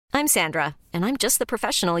I'm Sandra, and I'm just the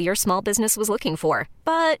professional your small business was looking for.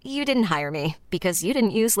 But you didn't hire me because you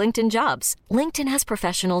didn't use LinkedIn Jobs. LinkedIn has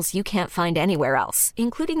professionals you can't find anywhere else,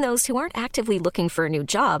 including those who aren't actively looking for a new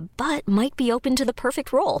job, but might be open to the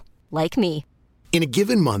perfect role, like me. In a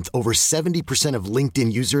given month, over 70% of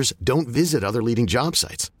LinkedIn users don't visit other leading job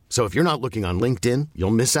sites. So if you're not looking on LinkedIn,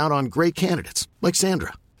 you'll miss out on great candidates like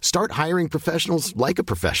Sandra. Start hiring professionals like a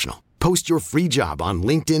professional. Post your free job on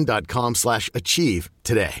linkedin.com/achieve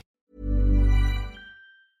today.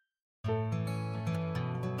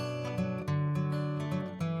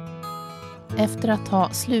 Efter att ha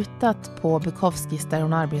slutat på Bukowskis där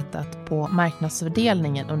hon arbetat på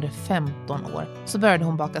marknadsfördelningen under 15 år så började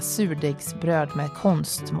hon baka surdegsbröd med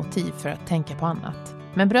konstmotiv för att tänka på annat.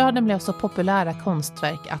 Men bröden blev så populära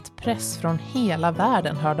konstverk att press från hela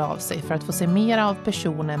världen hörde av sig för att få se mer av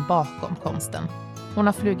personen bakom konsten. Hon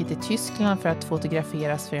har flugit till Tyskland för att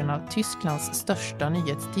fotograferas för en av Tysklands största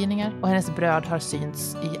nyhetstidningar och hennes bröd har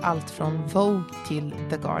synts i allt från Vogue till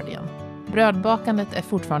The Guardian. Brödbakandet är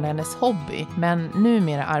fortfarande hennes hobby, men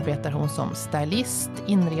numera arbetar hon som stylist,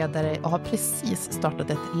 inredare och har precis startat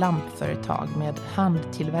ett lampföretag med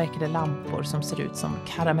handtillverkade lampor som ser ut som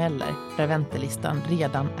karameller, där väntelistan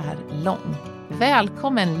redan är lång.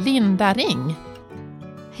 Välkommen Linda Ring!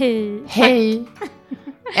 Hej! Hej!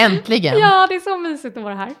 Äntligen! Ja, det är så mysigt att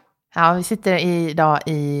vara här. Ja, vi sitter idag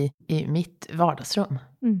i mitt vardagsrum.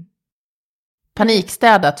 Mm.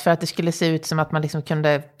 Panikstädat för att det skulle se ut som att man liksom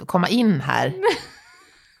kunde komma in här.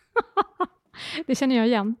 Det känner jag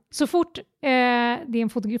igen. Så fort det är en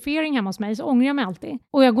fotografering hemma hos mig så ångrar jag mig alltid.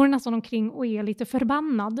 Och jag går nästan omkring och är lite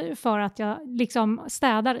förbannad för att jag liksom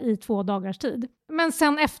städar i 2 dagars tid. Men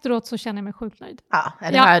sen efteråt så känner jag mig sjukt nöjd. Ja,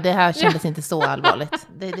 det här kändes inte så allvarligt.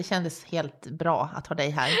 Det kändes helt bra att ha dig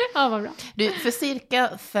här. Ja, vad bra. Du, för cirka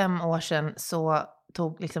 5 år sedan så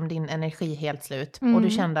tog liksom din energi helt slut. Och du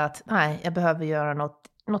kände att nej, jag behöver göra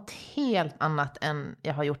något helt annat än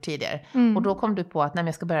jag har gjort tidigare. Och då kom du på att nej,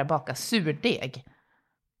 jag ska börja baka surdeg.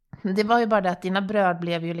 Det var ju bara det att dina bröd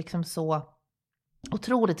blev ju liksom så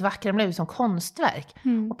otroligt vackra. De blev ju som konstverk.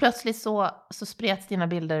 Och plötsligt så spreds dina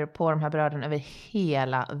bilder på de här bröden över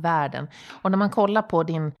hela världen. Och när man kollar på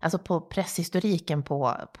på presshistoriken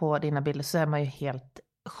på dina bilder så är man ju helt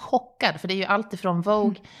chockad, för det är ju allt ifrån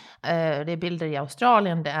Vogue, det är bilder i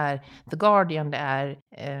Australien, det är The Guardian, det är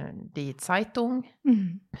Die Zeitung.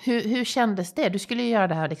 Hur kändes det? Du skulle ju göra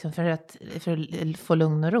det här liksom för att få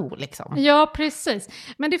lugn och ro liksom. Ja, precis.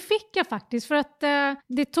 Men det fick jag faktiskt för att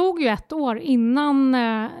det tog ju 1 år innan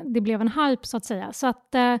det blev en hype så att säga. Så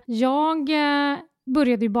att jag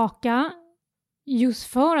började ju baka just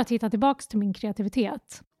för att hitta tillbaka till min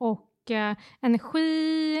kreativitet och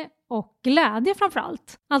energi och glädje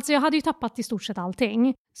framförallt. Alltså jag hade ju tappat i stort sett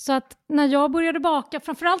allting. Så att när jag började baka,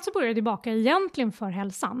 framförallt så började jag baka egentligen för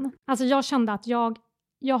hälsan. Alltså jag kände att jag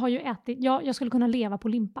har ju ätit, jag skulle kunna leva på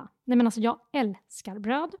limpa. Nej men alltså jag älskar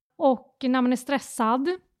bröd. Och när man är stressad,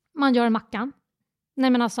 man gör en macka. Nej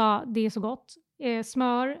men alltså det är så gott.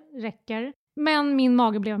 Smör räcker. Men min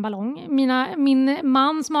mage blev en ballong. Min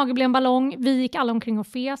mans mage blev en ballong. Vi gick alla omkring och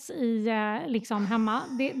fes liksom hemma.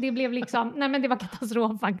 Det blev liksom, nej men det var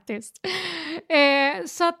katastrof faktiskt.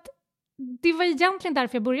 Så att det var egentligen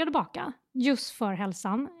därför jag började baka. Just för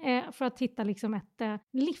hälsan. För att hitta liksom ett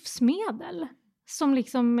livsmedel som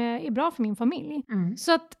liksom är bra för min familj.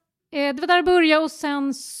 Så att det var där det började och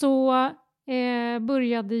sen så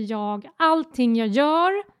började allting jag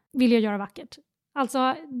gör vill jag göra vackert.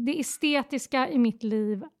 Alltså det estetiska i mitt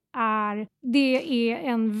liv det är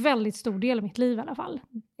en väldigt stor del av mitt liv i alla fall.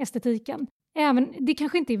 Estetiken. Det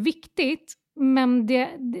kanske inte är viktigt, men det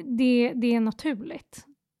är naturligt.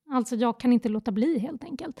 Alltså jag kan inte låta bli helt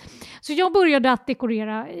enkelt. Så jag började att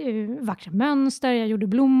dekorera vackra mönster, jag gjorde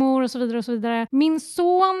blommor och så vidare och så vidare. Min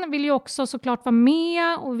son vill ju också såklart vara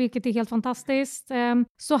med, och vilket är helt fantastiskt.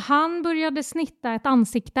 Så han började snitta ett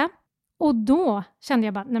ansikte. Och då kände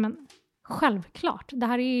jag bara, nej men självklart, det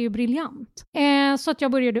här är ju briljant. Så att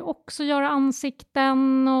jag började också göra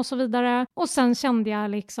ansikten och så vidare. Och sen kände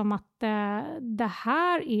jag liksom att det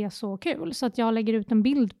här är så kul. Så att jag lägger ut en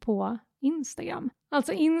bild på Instagram.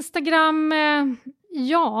 Alltså Instagram,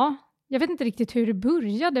 ja, jag vet inte riktigt hur det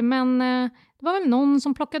började, men det var väl någon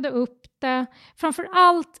som plockade upp det.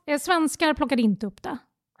 Framförallt, svenskar plockade inte upp det.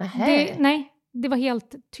 Det var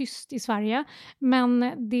helt tyst i Sverige,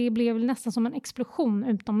 men det blev nästan som en explosion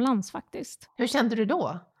utomlands faktiskt. Hur kände du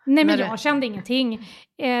då? Nej, men jag kände ingenting.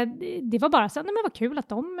 Det var bara så, nej men vad kul att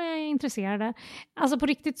de är intresserade. Alltså på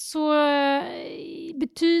riktigt så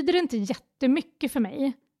betyder det inte jättemycket för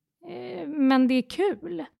mig. Men det är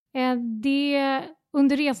kul.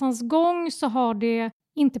 Under resans gång så har det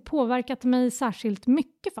inte påverkat mig särskilt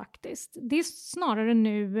mycket faktiskt. Det är snarare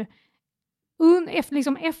nu,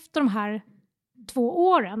 efter de här 2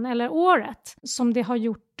 åren, eller året, som det har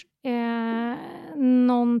gjort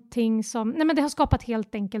någonting som... Nej, men det har skapat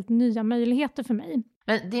helt enkelt nya möjligheter för mig.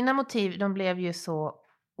 Men dina motiv, de blev ju så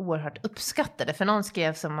oerhört uppskattade. För någon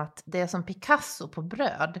skrev som att det är som Picasso på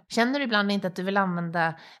bröd. Känner du ibland inte att du vill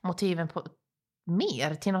använda motiven på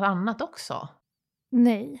mer till något annat också?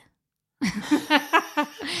 Nej.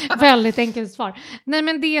 Väldigt enkelt svar. Nej,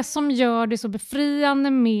 men det som gör det så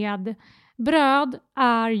befriande med bröd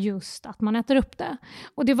är just att man äter upp det.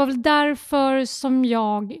 Och det var väl därför som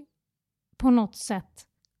jag på något sätt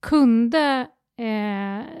kunde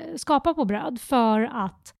skapa på bröd. För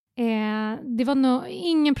att det var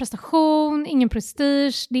ingen prestation, ingen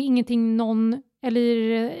prestige, det är ingenting någon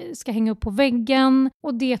eller ska hänga upp på väggen.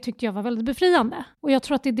 Och det tyckte jag var väldigt befriande. Och jag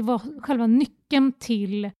tror att det var själva nyckeln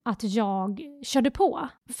till att jag körde på.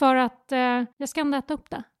 För att jag ska ändå äta upp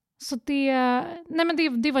det. Så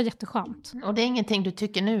det var jätteskönt. Och det är ingenting du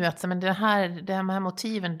tycker nu att men de här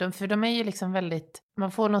motiven, för de är ju liksom väldigt,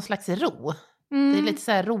 man får någon slags ro. Det är lite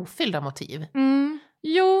så här rofyllda motiv.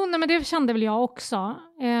 Jo, men det kände väl jag också.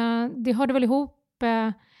 Det hörde väl ihop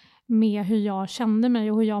med hur jag kände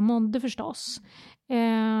mig och hur jag mådde förstås.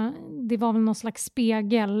 Det var väl någon slags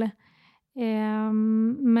spegel.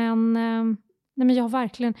 Men jag har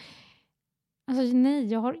verkligen... Alltså nej,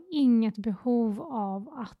 jag har inget behov av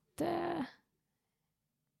att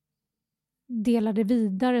dela det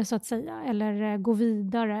vidare så att säga. Eller gå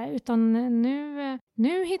vidare. Utan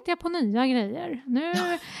nu hittar jag på nya grejer.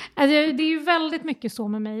 Alltså, det är ju väldigt mycket så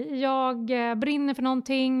med mig. Jag brinner för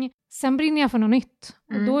någonting. Sen brinner jag för något nytt.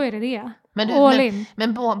 Och då är det.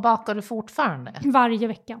 Men bakar du fortfarande? Varje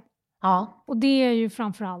vecka. Ja. Och det är ju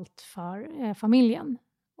framförallt för familjen.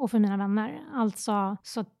 Och för mina vänner. Alltså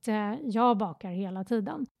så att jag bakar hela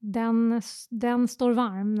tiden. Den står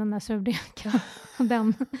varm, den där surdegen.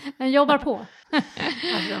 den jobbar på.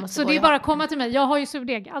 Så det är bara att komma till mig. Jag har ju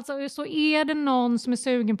surdeg. Alltså så är det någon som är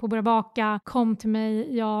sugen på att börja baka. Kom till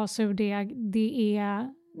mig, jag har surdeg. Det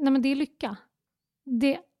är lycka.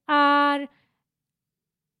 Det är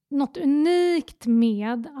något unikt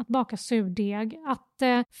med att baka surdeg. Att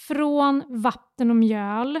från vatten och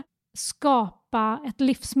mjöl skapa ett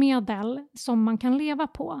livsmedel som man kan leva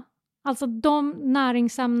på. Alltså de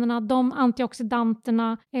näringsämnena, de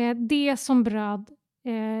antioxidanterna, det som bröd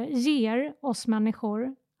ger oss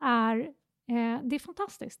människor det är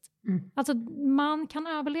fantastiskt. Alltså man kan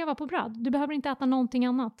överleva på bröd. Du behöver inte äta någonting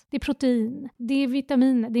annat. Det är protein, det är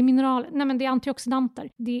vitaminer, det är mineraler, det är antioxidanter.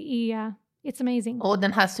 It's amazing. Och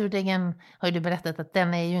den här surdegen har ju du berättat att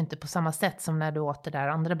den är ju inte på samma sätt som när du åt det där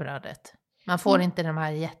andra brödet. Man får inte de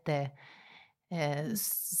här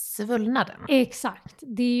svullnaden. Exakt,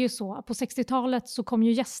 det är ju så. På 60-talet så kom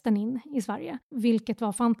ju jästen in i Sverige. Vilket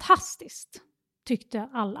var fantastiskt, tyckte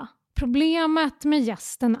alla. Problemet med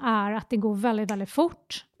jästen är att det går väldigt, väldigt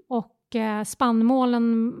fort. Och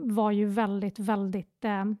spannmålen var ju väldigt, väldigt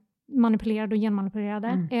manipulerade och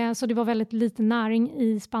genmanipulerade. Så det var väldigt lite näring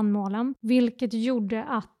i spannmålen. Vilket gjorde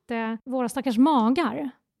att våra stackars magar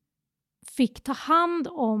fick ta hand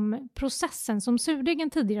om processen som surdegen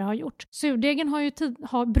tidigare har gjort. Surdegen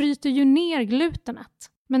bryter ju ner glutenet.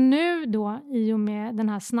 Men nu då, i och med den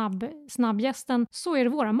här snabbjästen, så är det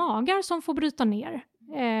våra magar som får bryta ner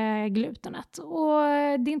glutenet. Och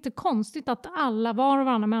det är inte konstigt att var och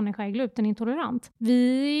varannan människa är glutenintolerant.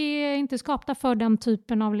 Vi är inte skapta för den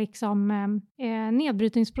typen av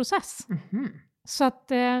nedbrytningsprocess. Så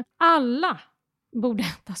att alla borde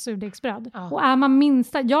äta surdegsbröd. Och är man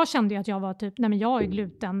minsta... Jag kände ju att jag var jag är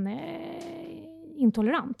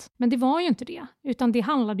glutenintolerant. Men det var ju inte det. Utan det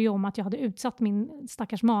handlade ju om att jag hade utsatt min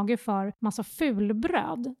stackars mage för massa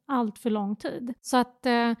fulbröd allt för lång tid. Så att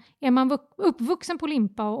är man uppvuxen på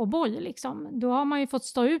limpa och boj då har man ju fått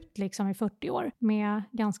stå ut i 40 år med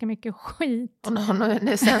ganska mycket skit. Och nu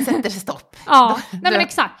sen sätter det stopp. Ja, men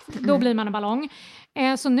exakt. Då blir man en ballong.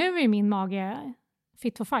 Så nu är min mage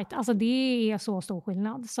fit for fight. Alltså det är så stor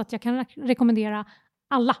skillnad. Så att jag kan rekommendera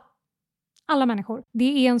alla människor. Det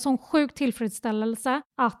är en sån sjuk tillfredsställelse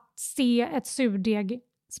att se ett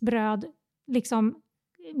surdegsbröd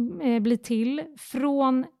bli till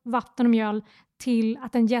från vatten och mjöl till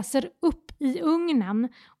att den jäser upp i ugnen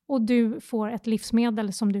och du får ett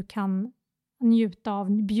livsmedel som du kan njuta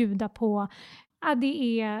av, bjuda på.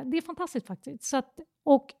 Det är fantastiskt faktiskt. Så att,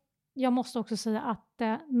 och jag måste också säga att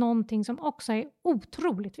någonting som också är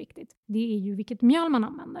otroligt viktigt, det är ju vilket mjöl man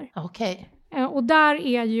använder. Okej. Och där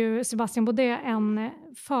är ju Sebastian Baudet en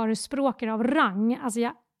förespråkare av rang. Alltså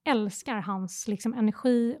jag älskar hans liksom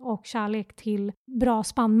energi och kärlek till bra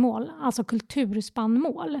spannmål, alltså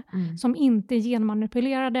kulturspannmål som inte är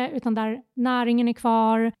genmanipulerade utan där näringen är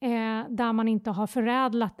kvar, där man inte har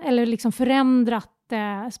förädlat eller liksom förändrat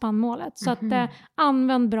spannmålet. Så att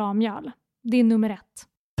använd bra mjöl, det är nummer 1.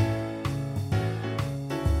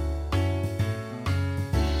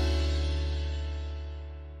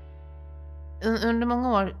 Under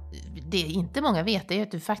många år, det inte många vet, det är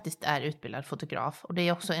att du faktiskt är utbildad fotograf. Och det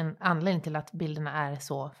är också en anledning till att bilderna är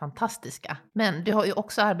så fantastiska. Men du har ju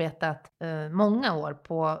också arbetat många år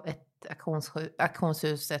på ett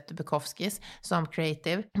auktionshuset Bukowskis som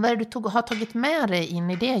creative. Vad är det du har tagit med dig in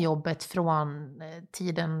i det jobbet från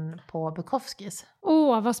tiden på Bukowskis?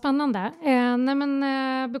 Vad spännande.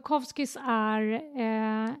 Bukowskis är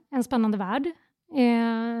en spännande värld.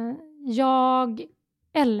 Jag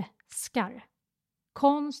älskar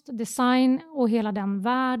konst, design och hela den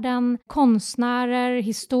världen. Konstnärer,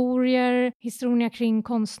 historierna kring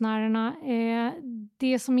konstnärerna.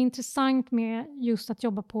 Det som är intressant med just att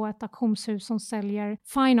jobba på ett auktionshus som säljer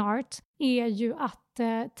fine art är ju att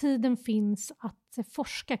tiden finns att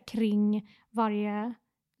forska kring varje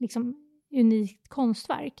liksom, unikt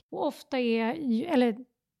konstverk. Och ofta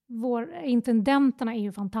intendenterna är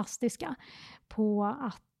ju fantastiska på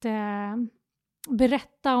att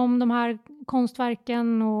berätta om de här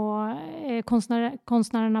konstverken och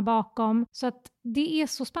konstnärerna bakom. Så att det är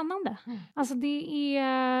så spännande. Alltså det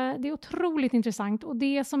är otroligt intressant. Och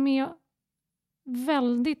det som är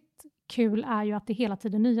väldigt kul är ju att det hela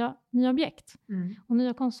tiden är nya objekt och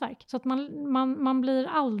nya konstverk. Så att man blir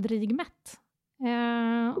aldrig mätt.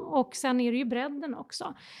 Och sen är det ju bredden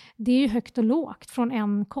också. Det är ju högt och lågt från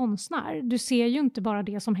en konstnär. Du ser ju inte bara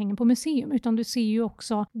det som hänger på museum, utan du ser ju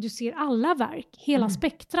också, du ser alla verk, hela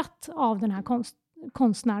spektrat av den här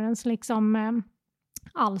konstnärens liksom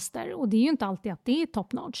alster. Och det är ju inte alltid att det är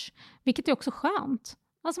top notch, vilket är också skönt.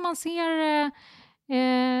 Alltså man ser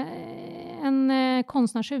en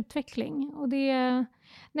konstnärs utveckling, och det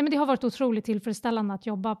har varit otroligt tillfredsställande att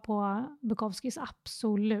jobba på Bukowskis,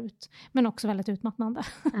 absolut. Men också väldigt utmattnande.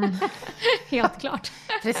 Helt klart.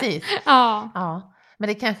 Precis. Ja. Men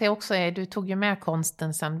det kanske också är, du tog ju med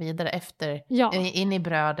konsten sen vidare efter, in i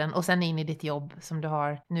bröden och sen in i ditt jobb som du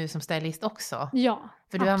har nu som stylist också. Ja,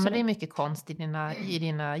 för du använder ju mycket konst i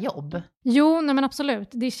dina jobb. Jo, nej men absolut.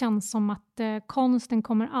 Det känns som att konsten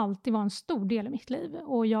kommer alltid vara en stor del i mitt liv.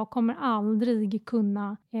 Och jag kommer aldrig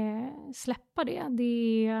kunna släppa det.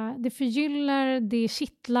 Det förgyller, det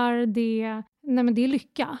kittlar, det är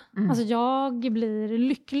lycka. Alltså jag blir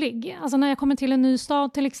lycklig. Alltså när jag kommer till en ny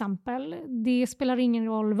stad till exempel, det spelar ingen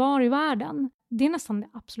roll var i världen. Det är nästan det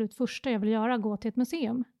absolut första jag vill göra, gå till ett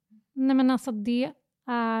museum. Nej men alltså det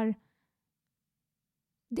är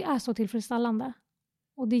så tillfredsställande.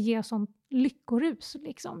 Och det ger sånt lyckorus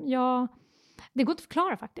liksom. Det går inte att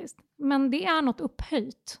förklara faktiskt. Men det är något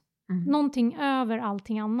upphöjt. Någonting över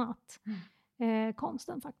allting annat.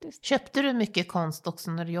 Konsten faktiskt. Köpte du mycket konst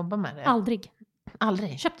också när du jobbade med det?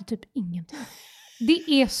 Aldrig. Köpte typ ingenting.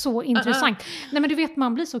 Det är så intressant. Nej men du vet,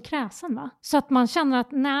 man blir så kräsen va? Så att man känner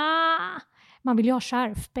att man vill ju ha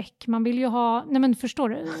Schärfbeck. Man vill ju ha, förstår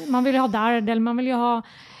du? Man vill ju ha Dardel, man vill ju ha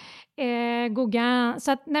Gauguin.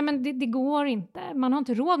 Så att det går inte. Man har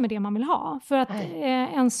inte råd med det man vill ha. För att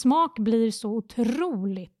en smak blir så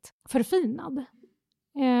otroligt förfinad.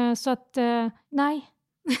 Så att, nej.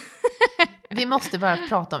 Vi måste bara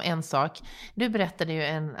prata om en sak. Du berättade ju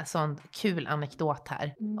en sån kul anekdot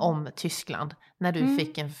här om Tyskland när du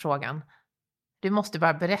fick en förfrågan. Du måste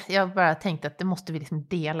bara berätta. Jag bara tänkte att det måste vi liksom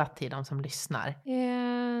dela till de som lyssnar.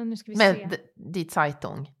 Nu ska vi med se. Die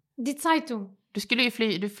Zeitung. Die Zeitung. Du skulle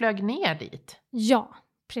ju du flög ner dit. Ja,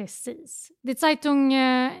 precis. Die Zeitung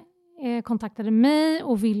kontaktade mig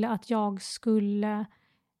och ville att jag skulle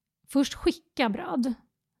först skicka bröd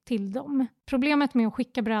till dem. Problemet med att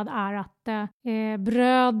skicka bröd är att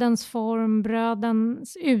brödens form,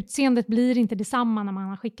 brödens utseendet blir inte detsamma när man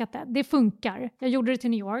har skickat det. Det funkar. Jag gjorde det till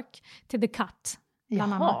New York, till The Cut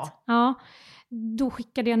bland annat. Ja. Då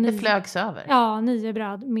skickade jag 9. Det flögs över? Ja, 9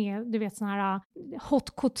 bröd med, du vet, sån här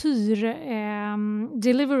hot couture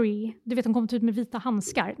delivery. Du vet, de kom ut med vita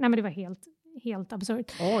handskar. Nej, men det var helt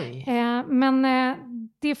absurt. Oj. Men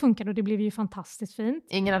det funkade och det blev ju fantastiskt fint.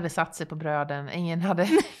 Ingen hade satt sig på bröden. Ingen hade...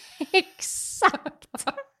 Exakt.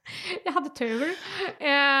 Jag hade tur.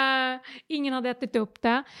 Ingen hade ätit upp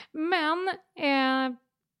det. Men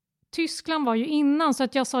Tyskland var ju innan, så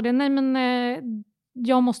att jag sa det, nej men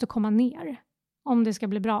jag måste komma ner om det ska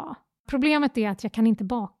bli bra. Problemet är att jag kan inte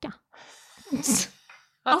baka.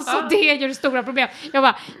 Alltså det är ju det stora problemet.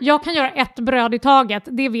 Jag kan göra 1 bröd i taget,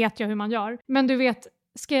 det vet jag hur man gör. Men du vet,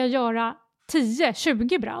 ska jag göra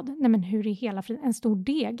 10-20 bröd. Nej men hur är hela friden? En stor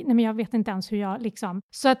deg? Nej men jag vet inte ens hur jag liksom...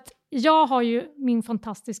 Så att jag har ju min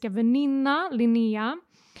fantastiska väninna Linnea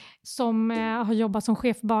som har jobbat som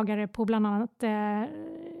chefbagare på bland annat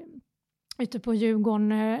ute på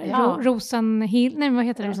Djurgården, Rosenhill, nej vad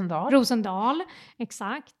heter det? Rosendal,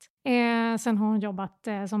 exakt. Sen har hon jobbat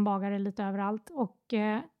som bagare lite överallt och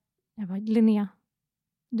jag bara, Linnea,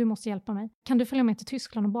 du måste hjälpa mig. Kan du följa med till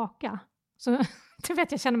Tyskland och baka? Så du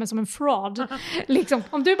vet, jag känner mig som en fraud. Liksom,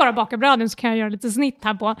 om du bara bakar bröden så kan jag göra lite snitt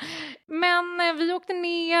här på. Men vi åkte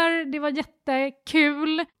ner, det var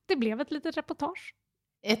jättekul. Det blev ett litet reportage.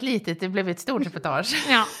 Det blev ett stort reportage.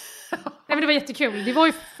 Ja. Nej, men det var jättekul. Det var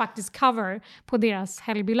ju faktiskt cover på deras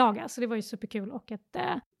helgbilaga. Så det var ju superkul och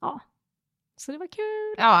så det var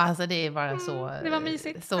kul. Ja, alltså det är bara så... det var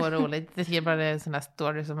mysigt. Så roligt. Det är bara en sån här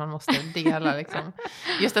story som man måste dela liksom.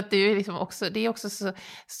 Just att du är liksom också... Det är också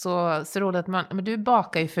så roligt att men du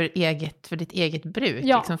bakar ju för ditt eget bruk.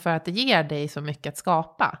 Ja. Liksom, för att det ger dig så mycket att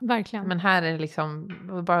skapa. Verkligen. Men här är det liksom...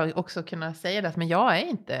 Bara också kunna säga det att men jag är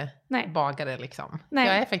inte bagare liksom. Nej.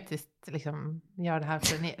 Jag är faktiskt liksom... Gör det här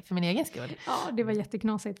för min egen skull. Ja, det var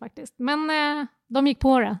jätteknasigt faktiskt. Men de gick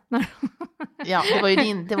på det. Ja, det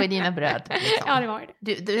var ju dina bröd. Liksom. Ja, det var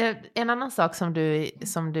det. En annan sak som du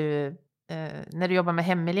när du jobbar med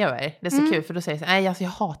hemmiljöer, det är så kul för då säger du så, nej, alltså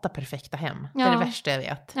jag hatar perfekta hem. Det är det värsta jag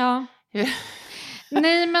vet. Ja.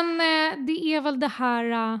 Nej, men det är väl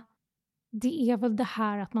det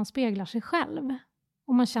här att man speglar sig själv.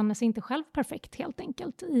 Och man känner sig inte själv perfekt helt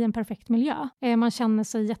enkelt i en perfekt miljö. Man känner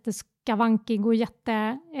sig jätteskavankig och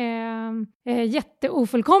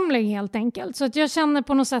jätteofullkomlig helt enkelt. Så att jag känner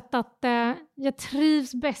på något sätt att jag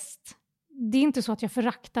trivs bäst. Det är inte så att jag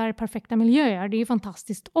föraktar perfekta miljöer. Det är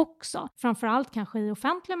fantastiskt också. Framförallt kanske i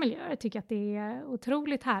offentliga miljöer. Jag tycker att det är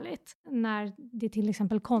otroligt härligt. När det är till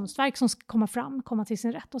exempel konstverk som ska komma till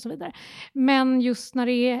sin rätt och så vidare. Men just när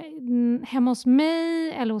det är hemma hos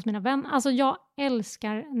mig eller hos mina vänner. Alltså jag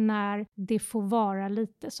älskar när det får vara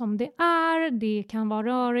lite som det är. Det kan vara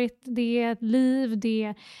rörigt. Det är ett liv. Det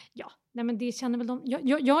är... Ja. Nej men det känner väl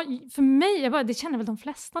för mig, det känner väl de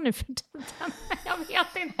flesta nu för tiden. Jag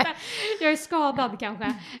vet inte, jag är skadad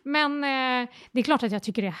kanske. Men det är klart att jag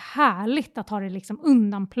tycker det är härligt att ha det liksom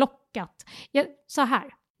undanplockat. Jag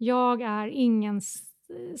är ingen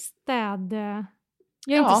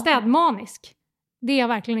jag är inte städmanisk. Det är jag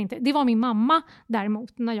verkligen inte. Det var min mamma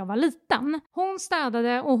däremot när jag var liten. Hon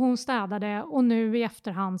städade och nu i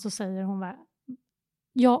efterhand så säger hon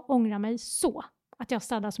jag ångrar mig så. Att jag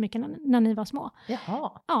städade så mycket när ni var små.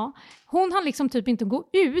 Jaha. Ja, hon hann liksom typ inte gå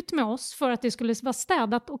ut med oss för att det skulle vara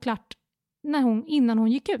städat och klart innan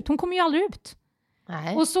hon gick ut. Hon kom ju aldrig ut.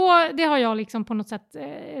 Nej. Och så, det har jag liksom på något sätt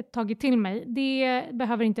tagit till mig. Det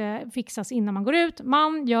behöver inte fixas innan man går ut.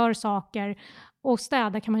 Man gör saker och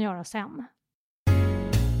städa kan man göra sen.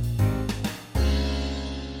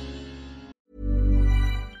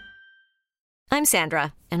 I'm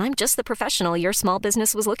Sandra, and I'm just the professional your small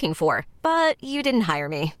business was looking for. But you didn't hire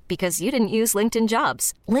me because you didn't use LinkedIn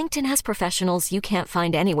Jobs. LinkedIn has professionals you can't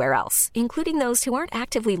find anywhere else, including those who aren't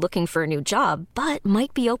actively looking for a new job, but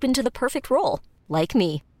might be open to the perfect role, like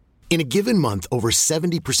me. In a given month, over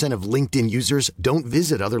 70% of LinkedIn users don't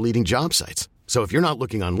visit other leading job sites. So if you're not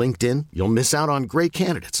looking on LinkedIn, you'll miss out on great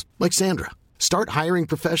candidates, like Sandra. Start hiring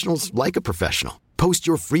professionals like a professional. Post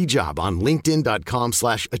your free job on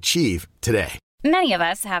linkedin.com/achieve today. Many of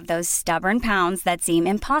us have those stubborn pounds that seem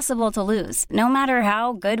impossible to lose, no matter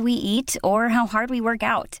how good we eat or how hard we work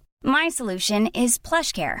out. My solution is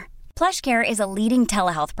PlushCare. PlushCare is a leading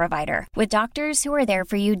telehealth provider with doctors who are there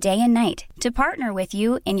for you day and night to partner with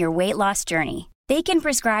you in your weight loss journey. They can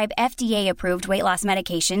prescribe FDA-approved weight loss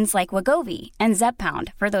medications like Wegovy and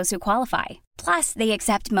Zepbound for those who qualify. Plus, they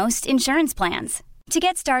accept most insurance plans. To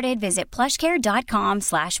get started, visit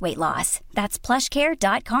plushcare.com/weightloss. That's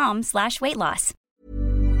plushcare.com/weightloss.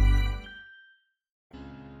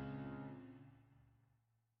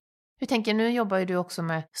 Hur tänker nu jobbar ju du också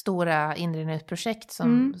med stora inredningsprojekt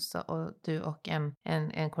som och du och en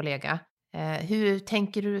kollega. Hur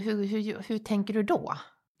tänker du då?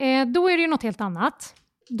 Då är det ju något helt annat.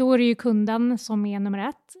 Då är det ju kunden som är nummer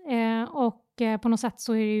ett. Och på något sätt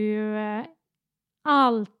så är det ju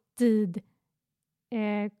alltid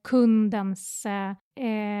kundens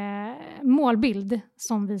målbild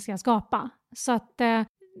som vi ska skapa. Så att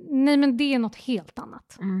nej, men det är något helt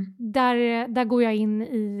annat. Där går jag in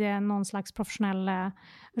i någon slags professionell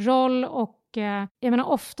roll och jag menar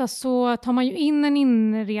ofta så tar man ju in en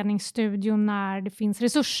inredningsstudio när det finns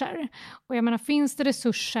resurser. Och jag menar finns det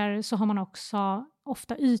resurser så har man också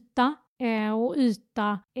ofta yta och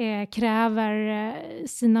yta kräver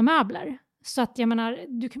sina möbler. Så att jag menar,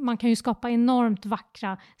 man kan ju skapa enormt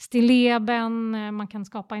vackra stilleben, man kan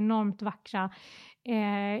skapa enormt vackra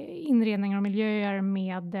inredningar och miljöer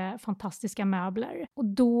med fantastiska möbler. Och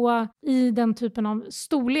då i den typen av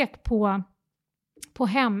storlek på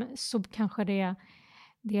hem så kanske det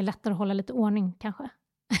är lättare att hålla lite ordning kanske.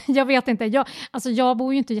 Jag vet inte, jag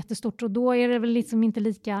bor ju inte jättestort och då är det väl liksom inte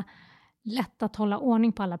lika lätt att hålla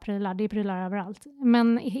ordning på alla prylar. Det är prylar överallt.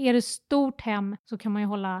 Men är det stort hem så kan man ju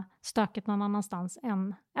hålla stöket någon annanstans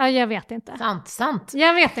än... Ja, jag vet inte. Sant.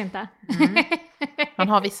 Jag vet inte. Man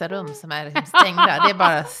har vissa rum som är stängda.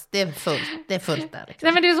 Det är fullt där. Liksom.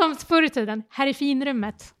 Nej, men det är som förr i tiden. Här är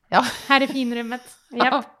finrummet. Ja. Här är finrummet.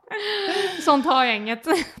 Japp. Sånt har jag inget.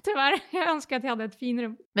 Tyvärr. Jag önskar att jag hade ett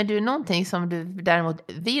finrum. Men du, någonting som du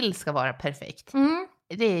däremot vill ska vara perfekt.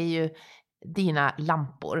 Det är ju dina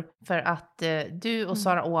lampor. För att du och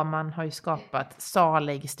Sara Åhman har ju skapat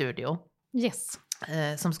Salig Studio. Yes.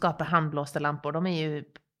 Som skapar handblåsta lampor. De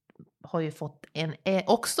har ju fått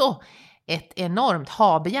också ett enormt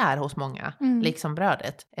habegär hos många, liksom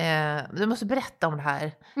brödet. Du måste berätta om det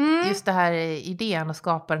här. Just det här idén att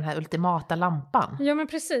skapa den här ultimata lampan. Ja, men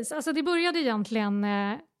precis. Alltså det började egentligen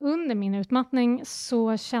under min utmattning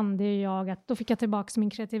så kände jag att då fick jag tillbaka min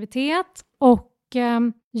kreativitet. Och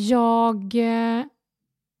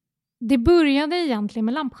det började egentligen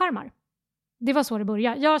med lampskärmar. Det var så det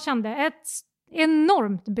började. Jag kände ett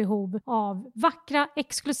enormt behov av vackra,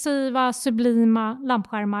 exklusiva, sublima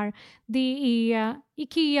lampskärmar. Det är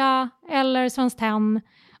Ikea eller Svenskt Tenn.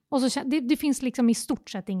 Och så, det finns liksom i stort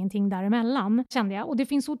sett ingenting däremellan, kände jag. Och det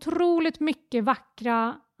finns otroligt mycket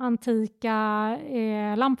vackra, antika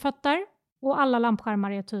lampfötter. Och alla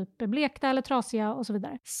lampskärmar är typ blekta eller trasiga och så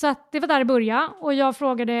vidare. Så att det var där det började. Och jag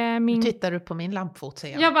frågade min... Tittar du på min lampfot,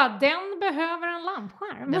 säger jag. Jag bara, den behöver en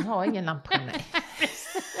lampskärm. Den har ingen lampskärm, nej.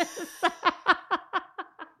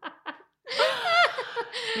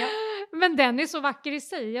 Ja. Men den är så vacker i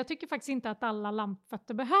sig. Jag tycker faktiskt inte att alla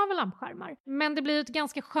lampfötter behöver lampskärmar. Men det blir ett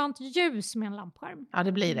ganska skönt ljus med en lampskärm. Ja,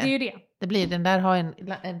 det blir det. Det är ju det. Det blir den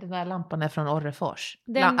där lampan är från Orrefors.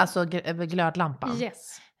 Alltså glödlampan.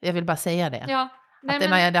 Yes. Jag vill bara säga det. Ja. Nej, att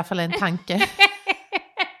den har i alla fall en tanke.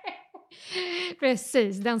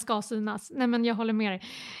 Precis, den ska synas. Nej, men jag håller med dig.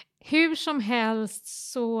 Hur som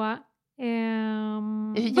helst så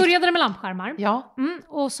började det med lampskärmar. Ja.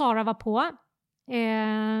 Och Sara var på.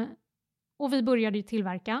 Och vi började ju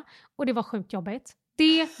tillverka. Och det var sjukt jobbigt.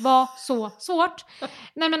 Det var så svårt.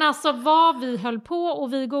 Nej, men alltså vad vi höll på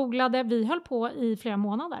och vi googlade. Vi höll på i flera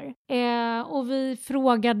månader. Och vi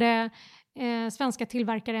frågade svenska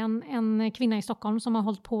tillverkare, en kvinna i Stockholm som har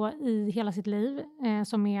hållit på i hela sitt liv.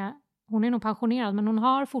 Hon är nog pensionerad, men hon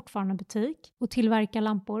har fortfarande butik och tillverkar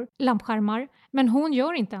lampskärmar. Men hon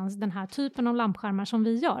gör inte ens den här typen av lampskärmar som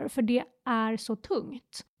vi gör, för det är så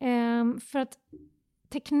tungt. För att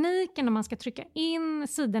tekniken när man ska trycka in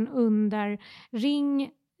sidan under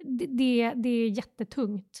ring, det är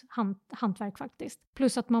jättetungt hantverk faktiskt.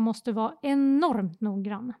 Plus att man måste vara enormt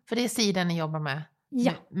noggrann. För det är sidan ni jobbar med?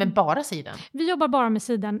 Ja. Men bara sidan? Vi jobbar bara med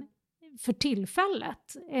sidan för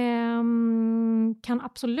tillfället. Kan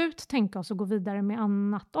absolut tänka oss att gå vidare med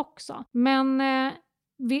annat också. Men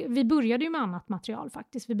vi började ju med annat material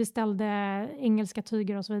faktiskt. Vi beställde engelska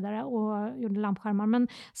tyger och så vidare och gjorde lampskärmar. Men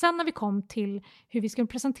sen när vi kom till hur vi skulle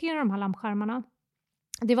presentera de här lampskärmarna,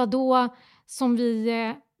 det var då som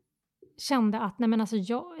vi kände att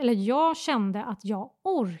jag kände att jag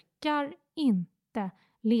orkar inte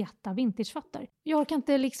leta vintagefötter. Jag orkar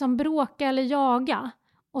inte liksom bråka eller jaga.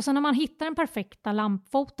 Och sen när man hittar den perfekta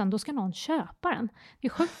lampfoten, då ska någon köpa den. Det är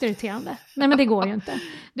sjukt irriterande. Nej, men det går ju inte.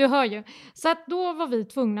 Du hör ju. Så att då var vi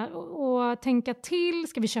tvungna att tänka till.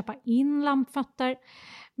 Ska vi köpa in lampfötter?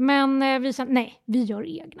 Men vi sa, nej, vi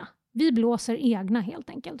gör egna. Vi blåser egna helt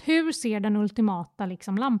enkelt. Hur ser den ultimata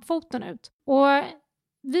liksom, lampfoten ut? Och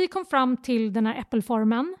vi kom fram till den här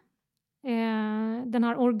äppelformen. Den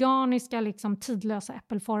här organiska, liksom, tidlösa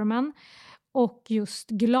äppelformen. Och just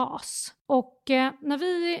glas. Och när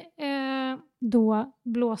vi då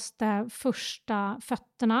blåste första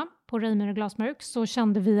fötterna på Reimers glasmörk så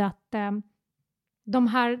kände vi att de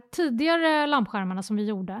här tidigare lampskärmarna som vi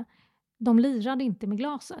gjorde, de lirade inte med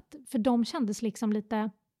glaset. För de kändes liksom lite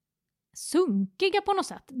sunkiga på något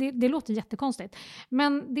sätt. Det låter jättekonstigt.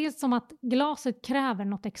 Men det är som att glaset kräver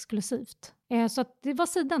något exklusivt. Så att det var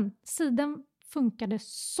siden funkade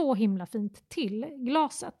så himla fint till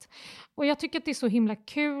glaset. Och jag tycker att det är så himla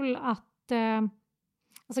kul att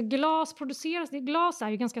alltså glas produceras. Glas är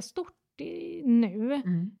ju ganska stort nu.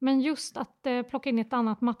 Men just att plocka in ett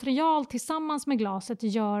annat material tillsammans med glaset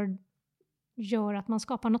gör gör att man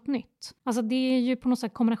skapar något nytt. Alltså det är ju på något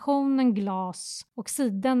sätt kombinationen glas och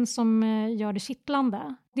siden som gör det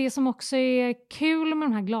kittlande. Det som också är kul med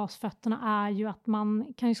de här glasfötterna är ju att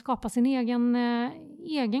man kan ju skapa sin egen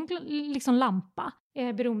liksom lampa.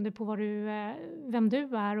 Beroende på vem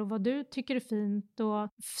du är och vad du tycker är fint. Och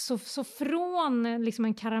så från liksom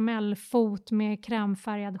en karamellfot med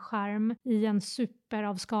krämfärgad skärm i en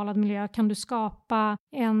superavskalad miljö kan du skapa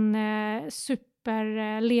en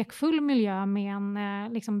superlekfull miljö med en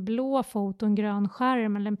liksom blå fot och en grön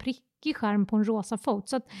skärm eller en prickig skärm på en rosa fot.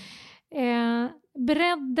 Så att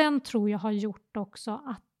bredden tror jag har gjort också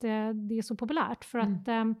att det är så populärt för att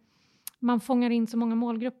man fångar in så många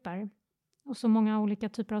målgrupper. Och så många olika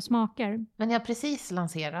typer av smaker. Men ni har precis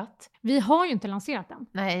lanserat. Vi har ju inte lanserat den.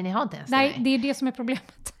 Nej, ni har inte ens det. Nej, det är det som är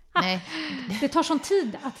problemet. Nej. Det tar sån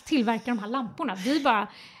tid att tillverka de här lamporna. Vi bara...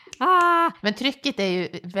 Men trycket är ju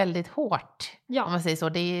väldigt hårt. Ja. Om man säger så.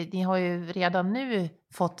 Ni har ju redan nu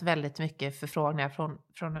fått väldigt mycket förfrågningar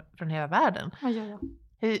från hela världen. Ja.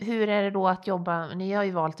 Hur är det då att jobba? Ni har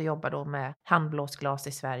ju valt att jobba då med handblåsglas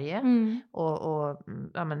i Sverige och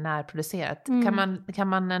närproducerat. Kan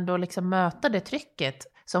man ändå liksom möta det trycket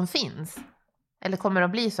som finns? Eller kommer det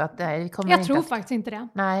att bli så att det kommer Jag tror faktiskt inte det.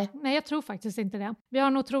 Nej, jag tror faktiskt inte det. Vi har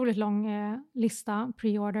en otroligt lång lista,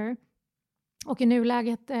 pre-order. Och i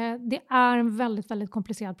nuläget, det är en väldigt, väldigt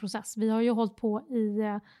komplicerad process. Vi har ju hållit på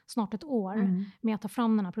i snart ett år med att ta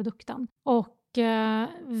fram den här produkten. Och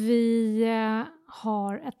vi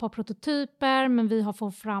har ett par prototyper, men vi har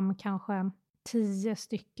fått fram kanske 10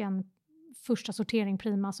 stycken första sortering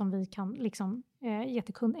prima som vi kan liksom ge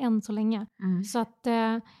till kund än så länge. Så att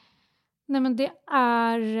det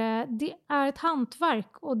är ett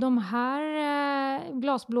hantverk och de här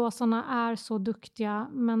glasblåsarna är så duktiga,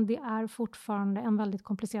 men det är fortfarande en väldigt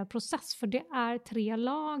komplicerad process för det är 3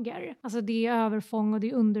 lager. Alltså det är överfång och det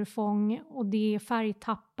är underfång och det är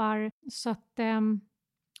färgtappar så att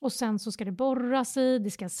och sen så ska det borras i,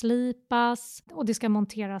 det ska slipas och det ska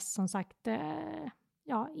monteras som sagt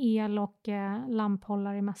el och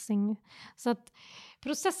lamphållare i mässing. Så att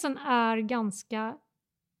processen är ganska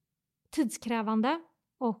tidskrävande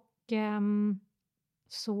och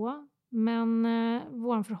så. Men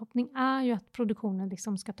vår förhoppning är ju att produktionen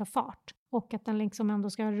liksom ska ta fart. Och att den liksom ändå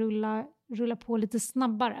ska rulla på lite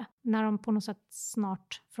snabbare. När de på något sätt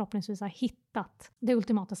snart förhoppningsvis har hittat det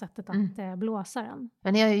ultimata sättet att blåsa den.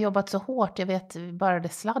 Men ni har ju jobbat så hårt, jag vet bara det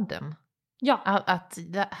sladden. Ja.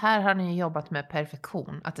 Här har ni jobbat med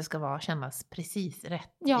perfektion. Att det ska kännas precis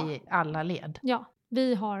rätt i alla led. Ja,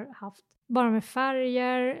 vi har haft bara med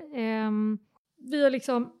färger. Vi har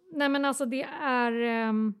liksom... Nej men alltså det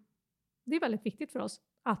är väldigt viktigt för oss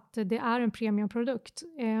att det är en premiumprodukt.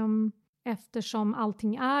 Eftersom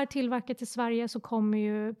allting är tillverkat i Sverige så kommer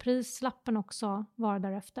ju prislappen också vara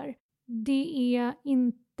därefter. Det är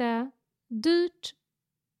inte dyrt,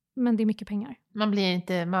 men det är mycket pengar.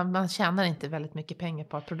 Man tjänar inte väldigt mycket pengar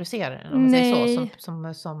på att producera den, om man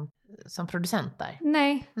säger så, som producent där.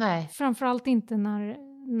 Nej, framförallt inte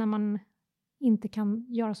när man inte kan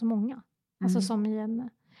göra så många. Alltså som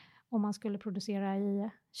om man skulle producera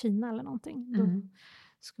i Kina eller någonting. Då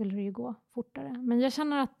skulle det ju gå fortare. Men jag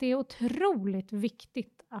känner att det är otroligt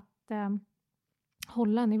viktigt att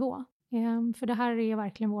hålla nivå. För det här är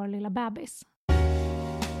verkligen vår lilla bebis.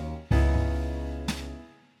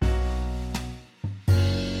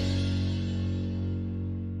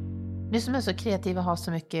 Du som är så kreativ och har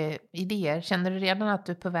så mycket idéer, känner du redan att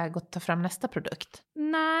du är på väg att ta fram nästa produkt?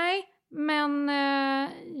 Nej, men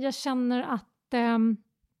jag känner att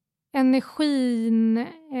energin...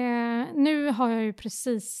 nu har jag ju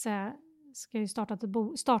precis ska ju starta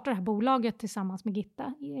det här bolaget tillsammans med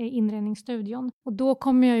Gitta i inredningsstudion. Och då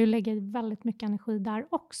kommer jag ju lägga väldigt mycket energi där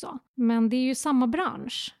också. Men det är ju samma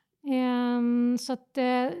bransch. Så att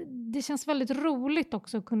det känns väldigt roligt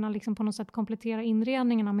också att kunna liksom på något sätt komplettera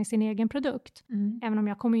inredningarna med sin egen produkt. Även om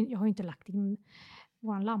jag har ju inte lagt in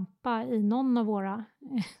vår lampa i någon av våra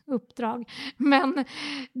uppdrag. Men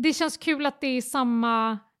det känns kul att det är i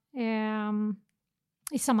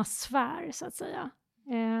samma sfär så att säga.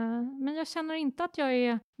 Men jag känner inte att jag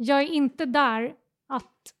är inte där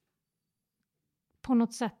att på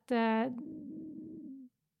något sätt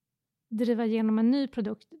driva igenom en ny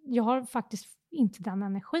produkt. Jag har faktiskt inte den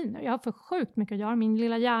energin nu. Jag har för sjukt mycket att göra. Min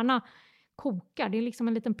lilla hjärna kokar. Det är liksom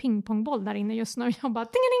en liten pingpongboll där inne just nu. Jag bara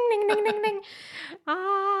ding.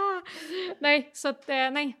 Nej, så att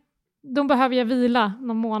nej. De behöver jag vila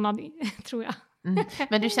någon månad tror jag.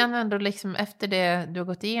 Men du känner ändå liksom efter det du har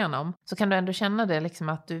gått igenom så kan du ändå känna det liksom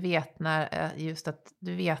att du vet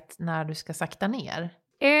när du ska sakta ner.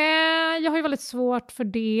 Jag har ju väldigt svårt för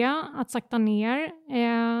det, att sakta ner.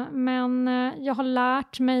 Men jag har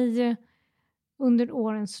lärt mig under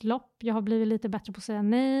årens lopp. Jag har blivit lite bättre på att säga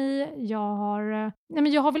nej.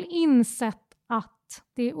 Jag har väl insett att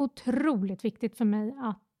det är otroligt viktigt för mig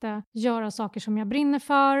att göra saker som jag brinner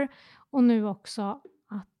för. Och nu också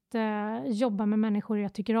att jobba med människor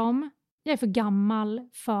jag tycker om. Jag är för gammal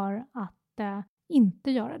för att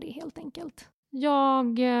inte göra det helt enkelt.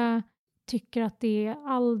 Jag tycker att det är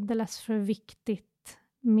alldeles för viktigt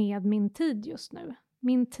med min tid just nu.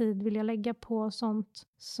 Min tid vill jag lägga på sånt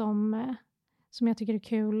som jag tycker är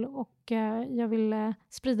kul. Och jag vill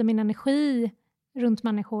sprida min energi runt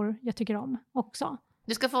människor jag tycker om också.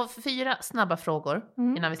 Du ska få 4 snabba frågor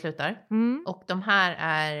innan vi slutar. Och de här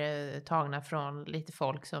är tagna från lite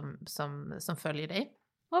folk som följer dig.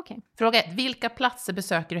 Okej. Fråga 1. Vilka platser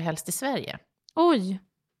besöker du helst i Sverige? Oj!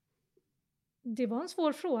 Det var en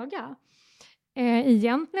svår fråga.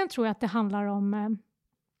 Egentligen tror jag att det handlar om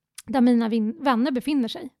där mina vänner befinner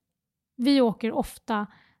sig. Vi åker ofta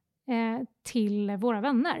till våra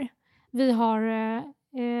vänner. Vi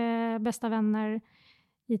har bästa vänner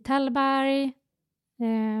i Tällberg,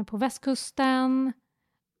 på västkusten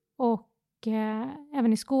och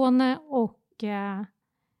även i Skåne och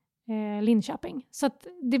Linköping. Så att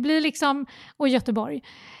det blir liksom, och Göteborg.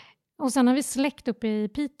 Och sen har vi släkt uppe i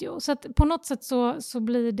Piteå. Så att på något sätt så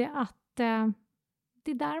blir det att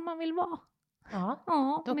det är där man vill vara. Ja,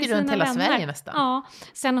 då åker du runt hela vänner. Sverige nästan. Ja,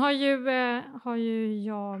 sen har ju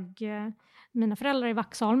jag mina föräldrar i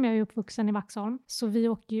Vaxholm. Jag är uppvuxen i Vaxholm. Så vi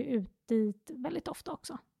åker ju ut dit väldigt ofta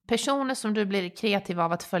också. Personer som du blir kreativ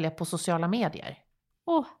av att följa på sociala medier?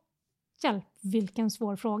 Hjälp, vilken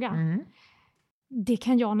svår fråga. Det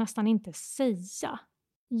kan jag nästan inte säga.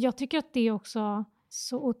 Jag tycker att det är också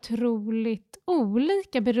så otroligt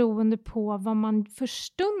olika beroende på vad man för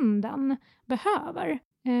stunden behöver.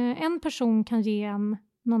 En person kan ge en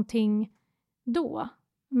någonting då,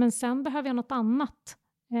 men sen behöver jag något annat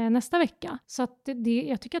nästa vecka. Så att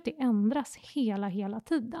jag tycker att det ändras hela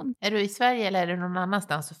tiden. Är du i Sverige eller är du någon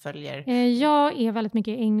annanstans som följer? Jag är väldigt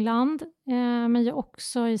mycket i England, men jag är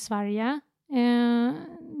också i Sverige.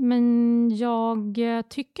 Men jag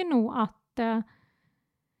tycker nog att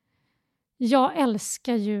jag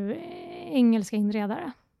älskar ju engelska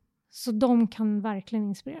inredare. Så de kan verkligen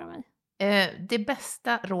inspirera mig. Det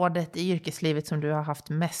bästa rådet i yrkeslivet som du har haft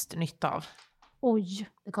mest nytta av? Oj.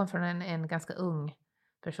 Det kom från en ganska ung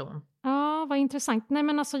person. Ja, vad intressant. Nej,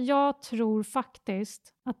 men alltså jag tror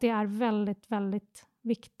faktiskt att det är väldigt, väldigt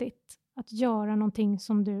viktigt att göra någonting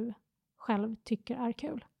som du själv tycker är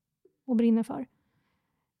kul och brinner för.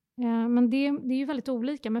 Men det är ju väldigt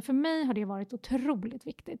olika. Men för mig har det varit otroligt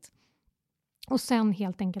viktigt. Och sen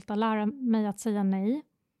helt enkelt att lära mig att säga nej.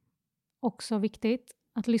 Också viktigt.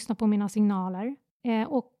 Att lyssna på mina signaler.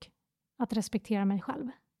 Och att respektera mig själv.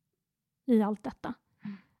 I allt detta.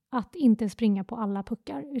 Att inte springa på alla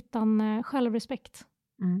puckar. Utan självrespekt.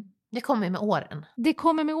 Det kommer med åren. Det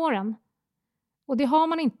kommer med åren. Och det har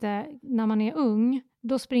man inte när man är ung.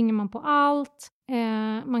 Då springer man på allt.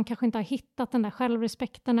 Man kanske inte har hittat den där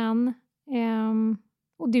självrespekten än.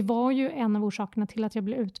 Och det var ju en av orsakerna till att jag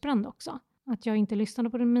blev utbränd också. Att jag inte lyssnade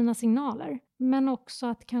på mina signaler. Men också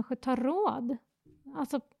att kanske ta råd.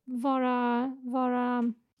 Alltså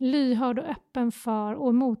vara lyhörd och öppen för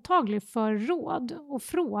och mottaglig för råd och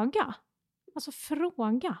fråga. Alltså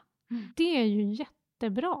fråga. Det är ju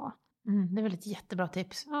jättebra. Det är väl ett jättebra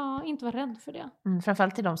tips. Ja, inte vara rädd för det.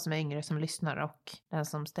 Framförallt till de som är yngre som lyssnar och den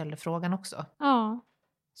som ställer frågan också. Ja,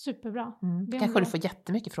 superbra. Kanske du får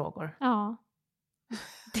jättemycket frågor. Ja,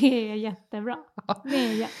 det är jättebra. Det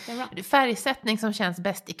är jättebra. Färgsättning som känns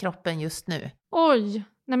bäst i kroppen just nu? Oj,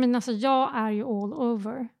 nej men alltså jag är ju all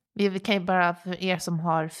over. Vi kan ju bara, för er som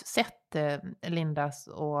har sett Lindas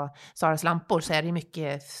och Saras lampor, så är det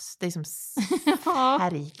mycket, det är som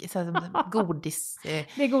färg, så godis.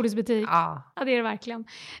 Det är godisbutik. Ja, det är det verkligen.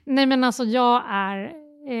 Nej men alltså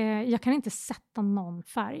jag kan inte sätta någon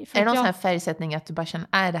färg. Är det någon sån här färgsättning att du bara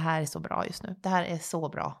känner, det här är så bra just nu, det här är så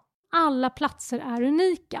bra? Alla platser är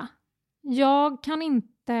unika. Jag kan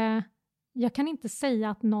inte säga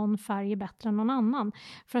att någon färg är bättre än någon annan.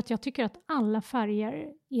 För att jag tycker att alla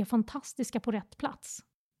färger är fantastiska på rätt plats.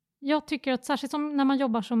 Jag tycker att särskilt som när man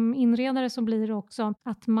jobbar som inredare så blir det också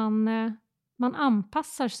att man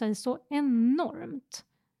anpassar sig så enormt.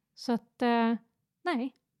 Så att,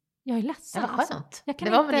 nej, jag är ledsen. Det var skönt. Det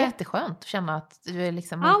var väl jätteskönt att känna att du är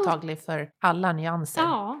liksom mottaglig för alla nyanser.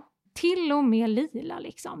 Ja, till och med lila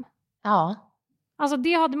liksom. Ja. Alltså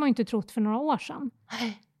det hade man ju inte trott för några år sedan.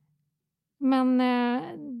 Men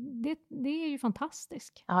det är ju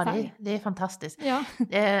fantastiskt. Ja, det är fantastiskt. Ja.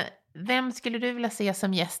 Vem skulle du vilja se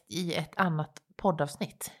som gäst i ett annat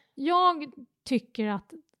poddavsnitt? Jag tycker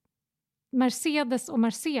att Mercedes och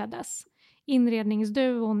Mercedes,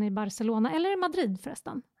 inredningsduon i Barcelona, eller Madrid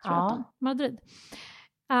förresten, Madrid,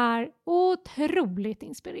 är otroligt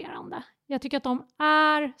inspirerande. Jag tycker att de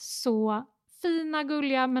är så fina,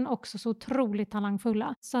 gulliga, men också så otroligt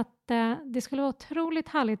talangfulla. Så att det skulle vara otroligt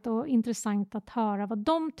härligt och intressant att höra vad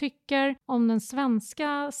de tycker om den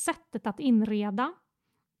svenska sättet att inreda.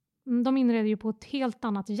 De inreder ju på ett helt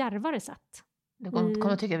annat, djärvare sätt. Du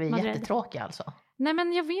kommer tycka vi är jättetråkiga alltså? Nej,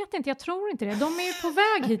 men jag vet inte, jag tror inte det. De är ju på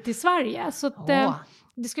väg hit till Sverige, så att,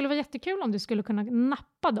 det skulle vara jättekul om du skulle kunna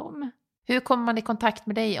nappa dem. Hur kommer man i kontakt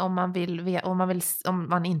med dig om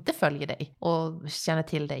man inte följer dig och känner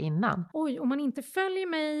till dig innan? Oj, om man inte följer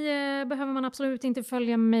mig behöver man absolut inte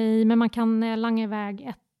följa mig, men man kan langa iväg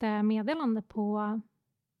ett meddelande på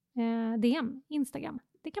DM, Instagram.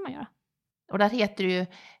 Det kan man göra. Och där heter du ju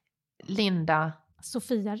Linda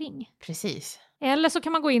Sofia Ring. Precis. Eller så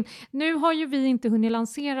kan man gå in. Nu har ju vi inte hunnit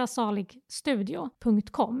lansera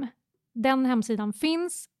saligstudio.com. Den hemsidan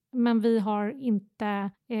finns, men vi har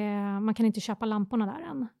inte, man kan inte köpa lamporna där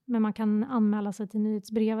än. Men man kan anmäla sig till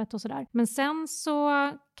nyhetsbrevet och sådär. Men sen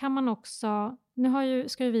så kan man också,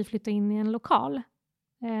 ska ju vi flytta in i en lokal.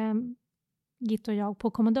 Gitt och jag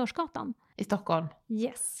på Kommendörsgatan. I Stockholm?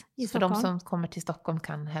 Yes, i Stockholm. För de som kommer till Stockholm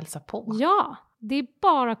kan hälsa på? Ja, det är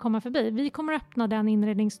bara att komma förbi. Vi kommer öppna den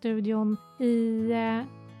inredningsstudion i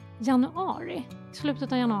januari.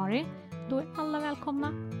 Slutet av januari. Då är alla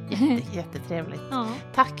välkomna. Jättetrevligt. Ja.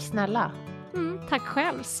 Tack snälla. Tack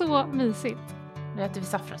själv, så mysigt. Nu äter vi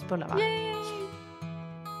saffransbullar, va? Yay!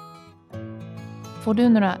 Får du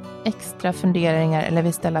några extra funderingar eller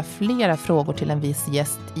vill ställa flera frågor till en viss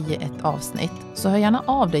gäst i ett avsnitt, så hör gärna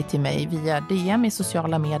av dig till mig via DM i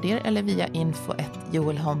sociala medier eller via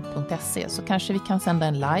info@joelholm.se, så kanske vi kan sända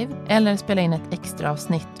en live eller spela in ett extra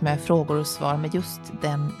avsnitt med frågor och svar med just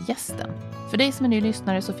den gästen. För dig som är ny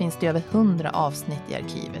lyssnare så finns det över 100 avsnitt i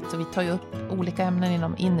arkivet, så vi tar ju upp olika ämnen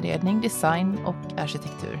inom inredning, design och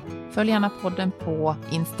arkitektur. Följ gärna podden på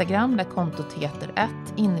Instagram där kontot heter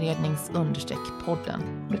 @inrednings_podden.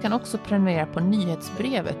 Du kan också prenumerera på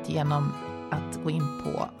nyhetsbrevet genom att gå in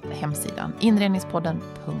på hemsidan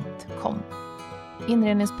inredningspodden.com.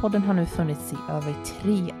 Inredningspodden har nu funnits i över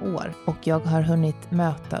 3 år och jag har hunnit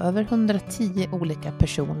möta över 110 olika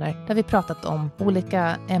personer där vi pratat om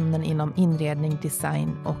olika ämnen inom inredning,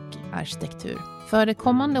 design och arkitektur. För det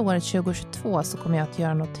kommande året 2022 så kommer jag att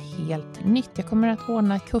göra något helt nytt. Jag kommer att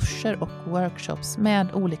ordna kurser och workshops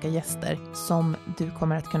med olika gäster som du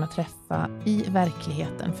kommer att kunna träffa i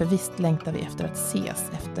verkligheten. För visst längtar vi efter att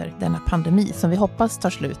ses efter denna pandemi som vi hoppas tar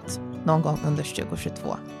slut någon gång under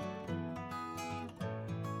 2022.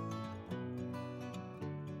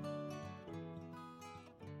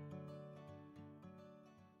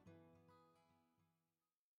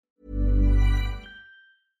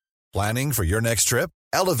 Planning for your next trip?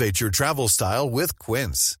 Elevate your travel style with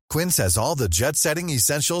Quince. Quince has all the jet-setting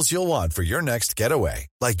essentials you'll want for your next getaway,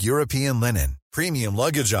 like European linen, premium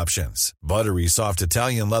luggage options, buttery soft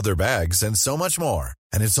Italian leather bags, and so much more.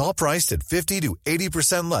 And it's all priced at 50 to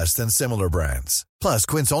 80% less than similar brands. Plus,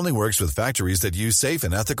 Quince only works with factories that use safe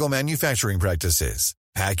and ethical manufacturing practices.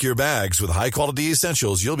 Pack your bags with high-quality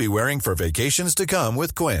essentials you'll be wearing for vacations to come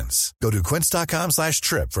with Quince. Go to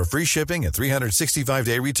quince.com/trip for free shipping and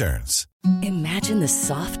 365-day returns. Imagine the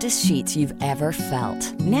softest sheets you've ever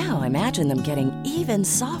felt. Now imagine them getting even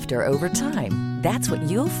softer over time. That's what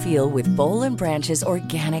you'll feel with Boll & Branch's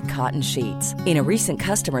organic cotton sheets. In a recent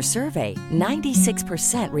customer survey,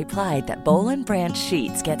 96% replied that Boll & Branch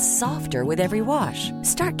sheets get softer with every wash.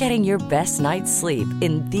 Start getting your best night's sleep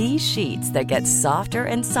in these sheets that get softer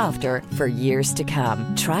and softer for years to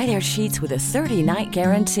come. Try their sheets with a 30-night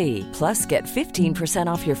guarantee. Plus, get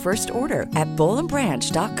 15% off your first order at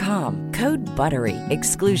bollandbranch.com. Code BUTTERY.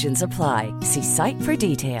 Exclusions apply. See site for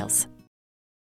details.